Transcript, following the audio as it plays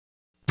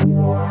Hey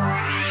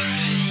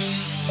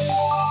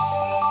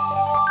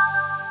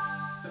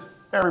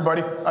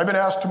everybody, I've been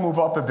asked to move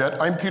up a bit.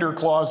 I'm Peter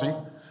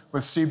Clausi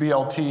with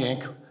CBLT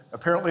Inc.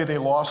 Apparently they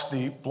lost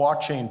the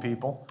blockchain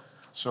people,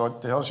 so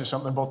it tells you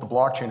something about the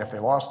blockchain if they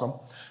lost them.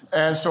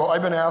 And so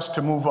I've been asked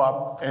to move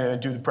up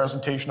and do the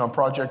presentation on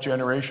project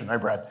generation. Hi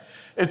Brad.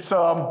 It's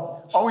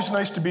always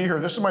nice to be here.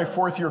 This is my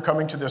 4th year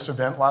coming to this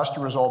event. Last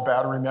year was all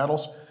battery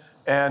metals.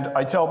 And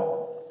I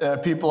tell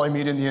people I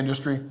meet in the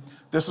industry,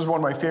 this is one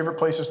of my favorite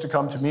places to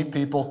come to meet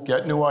people,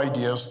 get new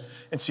ideas,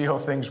 and see how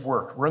things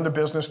work. We're in the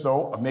business,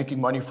 though, of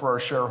making money for our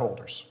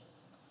shareholders.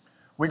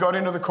 We got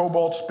into the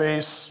cobalt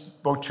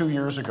space about 2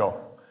 years ago,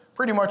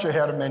 pretty much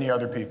ahead of many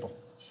other people.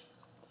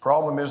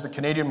 Problem is the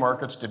Canadian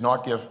markets did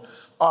not give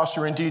us,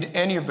 or indeed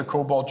any of the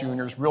cobalt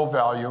juniors, real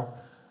value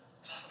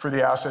for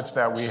the assets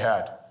that we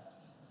had.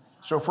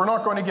 So if we're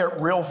not going to get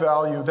real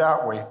value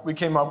that way, we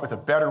came up with a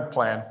better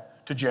plan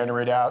to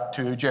generate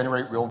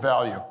real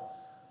value.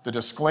 The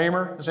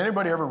disclaimer, has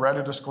anybody ever read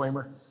a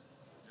disclaimer?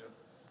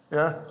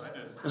 Yeah? I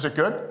did. Is it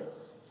good?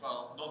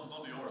 Well,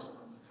 not yours.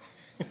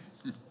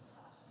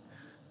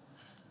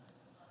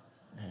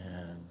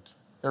 And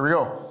there we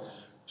go.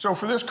 So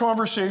for this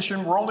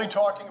conversation, we're only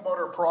talking about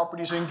our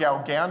properties in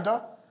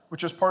Gauganda,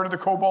 which is part of the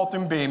Cobalt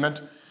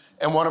embayment,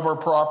 and one of our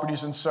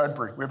properties in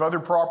Sudbury. We have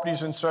other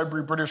properties in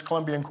Sudbury, British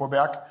Columbia, and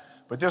Quebec,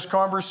 but this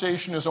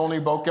conversation is only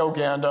about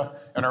Gauganda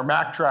and our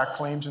MacTrack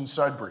claims in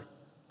Sudbury.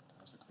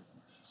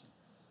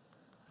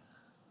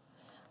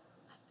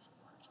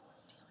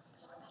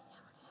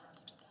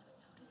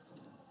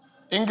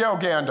 In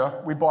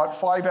Gauganda, we bought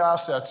 5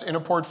 assets in a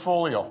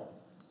portfolio.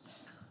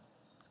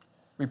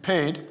 We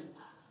paid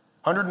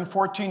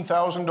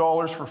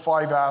 $114,000 for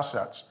 5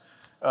 assets,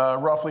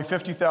 roughly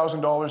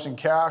 $50,000 in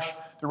cash,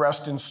 the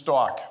rest in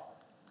stock.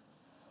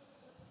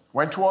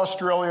 Went to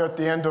Australia at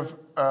the end of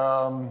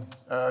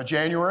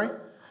January,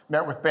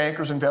 met with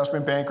bankers,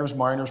 investment bankers,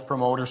 miners,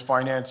 promoters,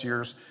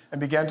 financiers,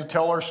 and began to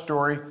tell our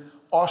story.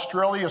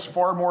 Australia is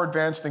far more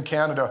advanced than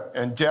Canada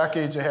and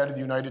decades ahead of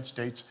the United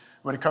States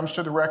when it comes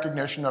to the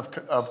recognition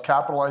of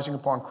capitalizing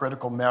upon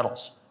critical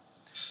metals.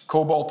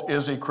 Cobalt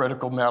is a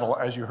critical metal,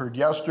 as you heard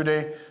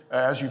yesterday,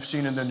 as you've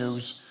seen in the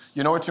news.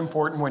 You know it's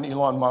important when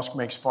Elon Musk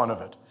makes fun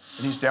of it,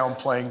 and he's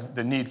downplaying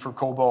the need for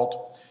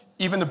cobalt.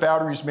 Even the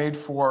batteries made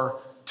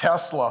for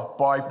Tesla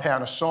by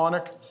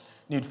Panasonic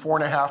need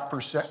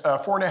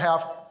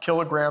 4.5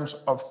 kilograms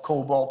of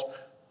cobalt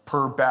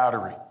per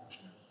battery.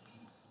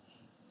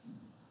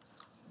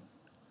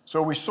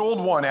 So we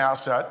sold one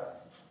asset.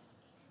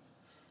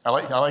 I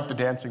like the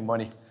dancing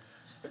money.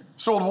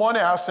 Sold one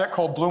asset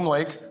called Bloom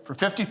Lake for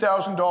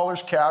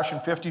 $50,000 cash and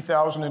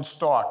 $50,000 in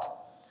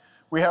stock.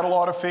 We had a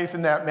lot of faith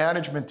in that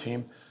management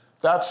team.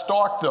 That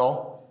stock,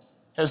 though,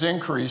 has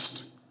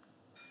increased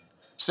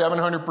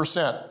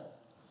 700%.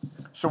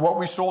 So what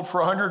we sold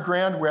for $100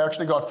 grand, we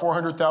actually got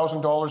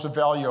 $400,000 of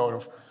value out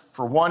of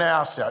for one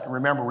asset. And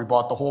remember, we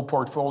bought the whole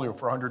portfolio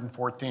for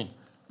 $114,000.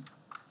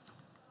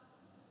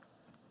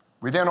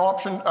 We then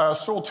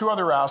sold 2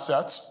 other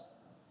assets.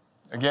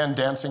 Again,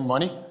 dancing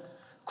money.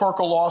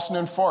 Corco Lawson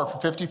and Farr for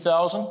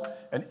 $50,000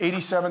 and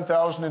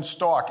 $87,000 in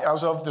stock.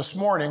 As of this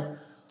morning,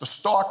 the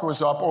stock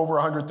was up over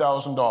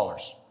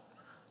 $100,000.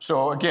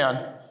 So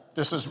again,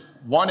 this is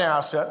one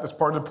asset that's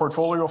part of the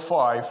portfolio of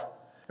 5.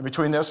 And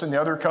between this and the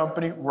other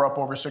company, we're up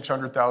over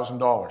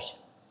 $600,000.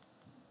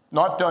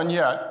 Not done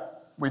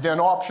yet. We then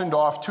optioned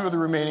off 2 of the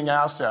remaining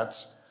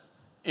assets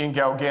in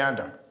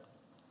Gauganda.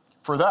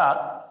 For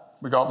that,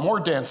 we got more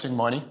dancing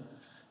money.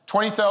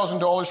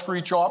 $20,000 for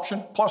each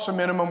option, plus a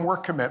minimum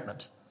work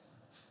commitment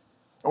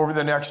over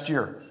the next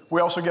year.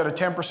 We also get a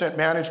 10%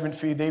 management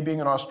fee. They, being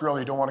in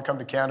Australia, don't want to come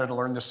to Canada to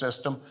learn the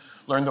system,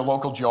 learn the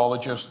local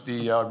geologists,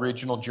 the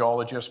regional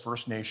geologists,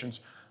 First Nations.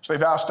 So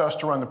they've asked us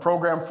to run the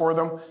program for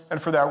them,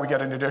 and for that we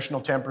get an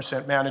additional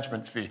 10%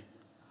 management fee.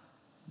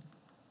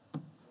 The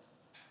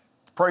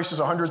price is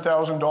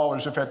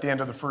 $100,000 if at the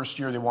end of the first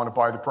year they want to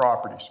buy the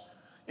properties.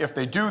 If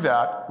they do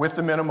that, with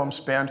the minimum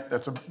spend,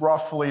 that's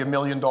roughly $1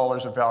 million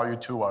of value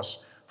to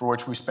us, for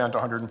which we spent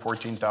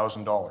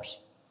 $114,000.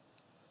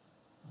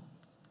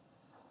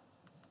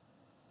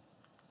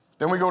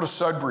 Then we go to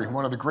Sudbury,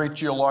 one of the great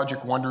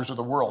geologic wonders of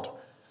the world.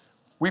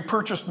 We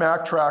purchased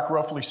MacTrack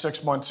roughly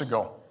 6 months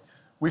ago.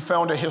 We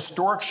found a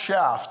historic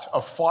shaft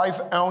of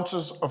 5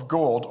 ounces of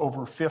gold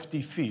over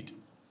 50 feet.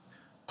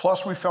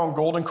 Plus, we found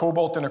gold and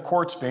cobalt in a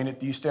quartz vein at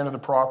the east end of the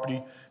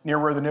property, near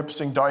where the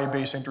Nipissing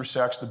diabase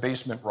intersects the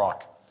basement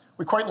rock.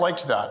 We quite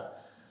liked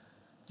that.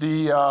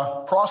 The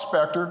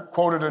prospector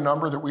quoted a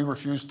number that we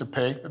refused to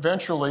pay.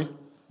 Eventually,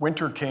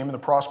 winter came and the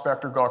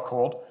prospector got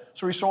cold,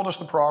 so he sold us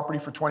the property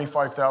for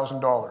 $25,000.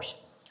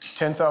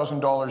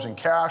 $10,000 in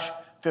cash,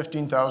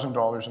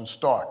 $15,000 in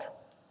stock.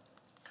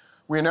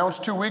 We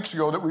announced 2 weeks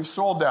ago that we've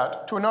sold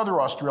that to another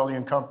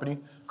Australian company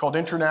called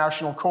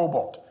International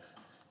Cobalt.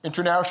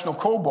 International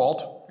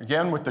Cobalt,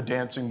 again with the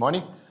dancing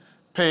money,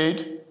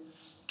 paid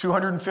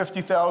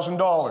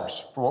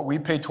 $250,000 for what we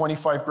paid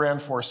 25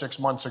 grand for 6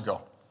 months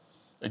ago.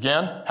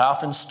 Again,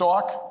 half in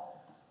stock,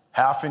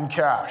 half in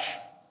cash.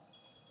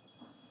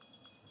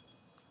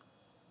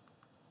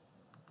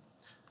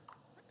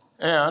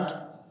 And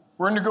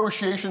we're in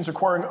negotiations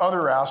acquiring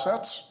other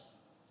assets.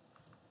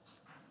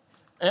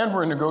 And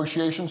we're in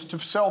negotiations to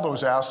sell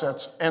those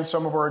assets and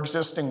some of our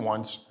existing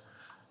ones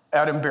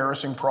at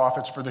embarrassing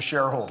profits for the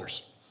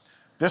shareholders.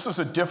 This is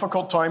a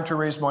difficult time to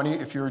raise money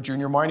if you're a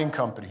junior mining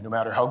company, no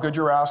matter how good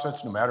your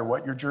assets, no matter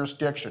what your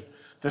jurisdiction.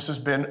 This has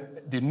been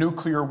the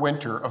nuclear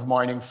winter of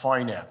mining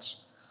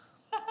finance.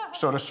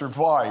 So to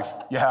survive,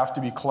 you have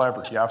to be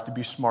clever, you have to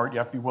be smart, you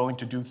have to be willing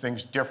to do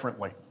things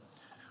differently.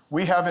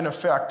 We have in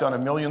effect done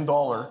 $1 million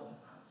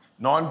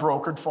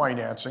non-brokered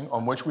financing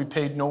on which we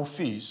paid no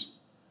fees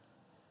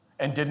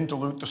and didn't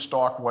dilute the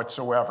stock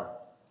whatsoever.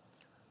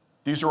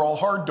 These are all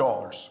hard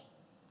dollars.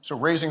 So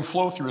raising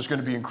flow-through is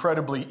going to be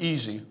incredibly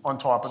easy on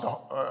top of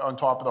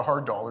the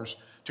hard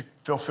dollars to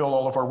fulfill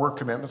all of our work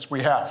commitments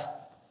we have.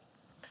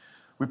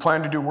 We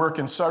plan to do work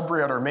in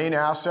Sudbury at our main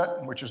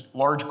asset, which is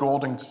large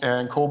gold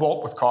and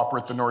cobalt with copper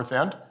at the north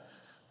end.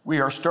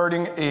 We are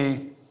starting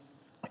an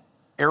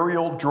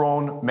aerial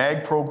drone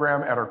mag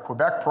program at our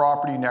Quebec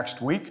property next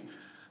week.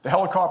 The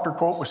helicopter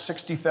quote was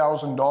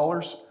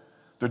 $60,000.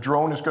 The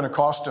drone is going to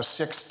cost us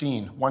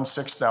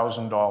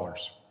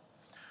 $16,000.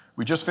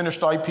 We just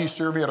finished IP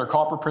survey at our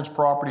Copper Prince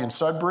property in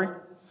Sudbury.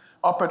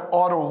 Up at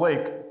Otto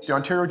Lake, the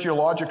Ontario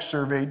Geologic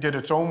Survey did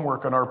its own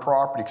work on our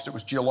property because it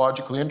was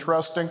geologically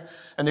interesting,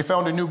 and they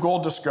found a new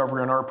gold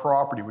discovery on our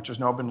property, which has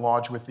now been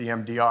lodged with the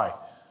MDI.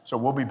 So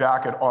we'll be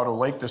back at Otto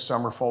Lake this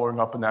summer following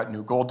up on that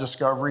new gold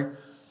discovery.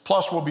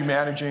 Plus, we'll be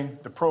managing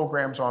the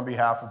programs on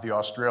behalf of the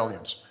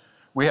Australians.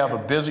 We have a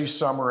busy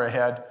summer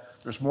ahead.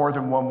 There's more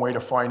than one way to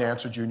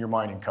finance a junior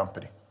mining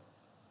company.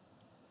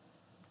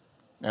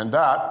 And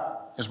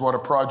that is what a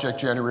project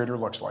generator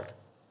looks like.